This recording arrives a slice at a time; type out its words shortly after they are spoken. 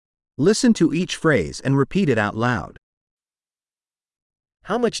Listen to each phrase and repeat it out loud.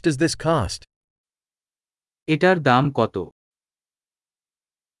 How much does this cost? এটার দাম কত?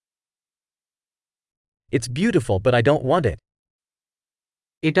 It's beautiful, but I don't want it.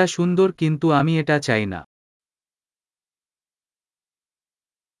 এটা সুন্দর কিন্তু আমি এটা চাই না।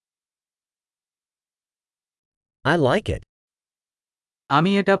 I like it.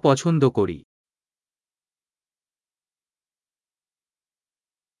 আমি এটা পছন্দ করি।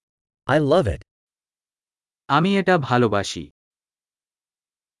 I love it. আমি এটা ভালোবাসি।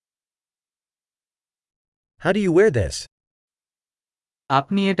 How do you wear this?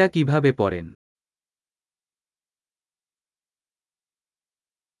 আপনি এটা কিভাবে পরেন?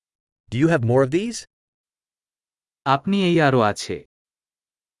 Do you have more of these? আপনি এই আরও আছে।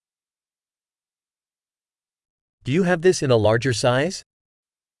 Do you have this in a larger size?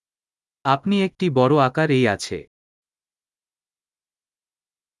 আপনি একটি বড় আকার এই আছে।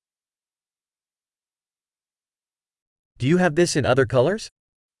 Do you have this in other colors?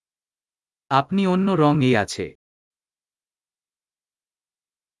 আপনি অন্য রং এই আছে।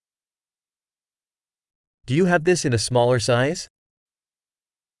 Do you have this in a smaller size?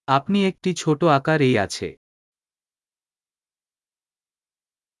 আপনি একটি ছোট আকার এই আছে।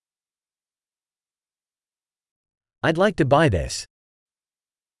 I'd like to buy this.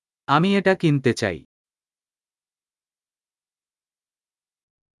 আমি এটা কিনতে চাই।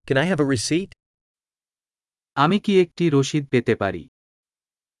 Can I have a receipt? আমি কি একটি রসিদ পেতে পারি?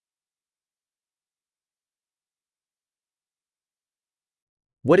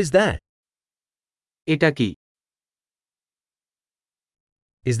 What is that? এটা কি?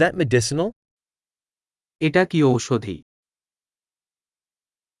 Is that medicinal? এটা কি ঔষধি?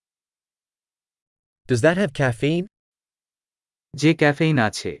 Does that have caffeine? যে ক্যাফেইন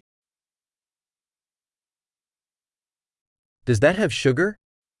আছে। Does that have sugar?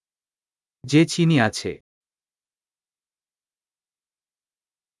 যে চিনি আছে।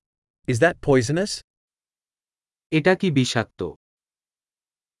 Is that poisonous? এটা কি বিষাক্ত?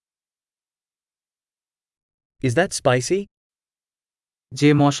 Is that spicy? যে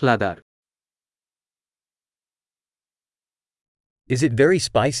মশলাদার। Is it very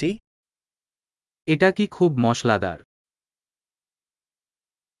spicy? এটা কি খুব মশলাদার?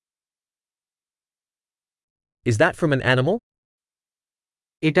 Is that from an animal?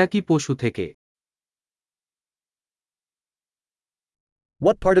 এটা কি পশু থেকে?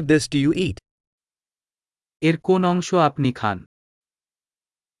 What part of this do you eat? এর কোন অংশ আপনি খান?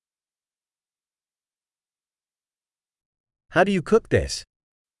 How do you cook this?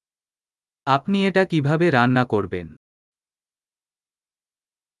 আপনি এটা কিভাবে রান্না করবেন?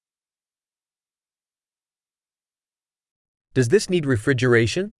 Does this need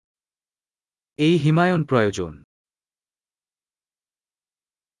refrigeration? এই হিমায়ন প্রয়োজন।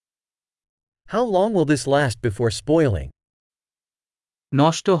 How long will this last before spoiling?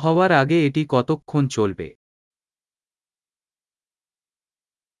 নষ্ট হওয়ার আগে এটি কতক্ষণ চলবে?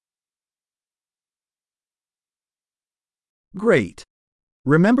 Great!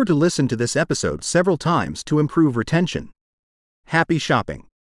 Remember to listen to this episode several times to improve retention. Happy shopping!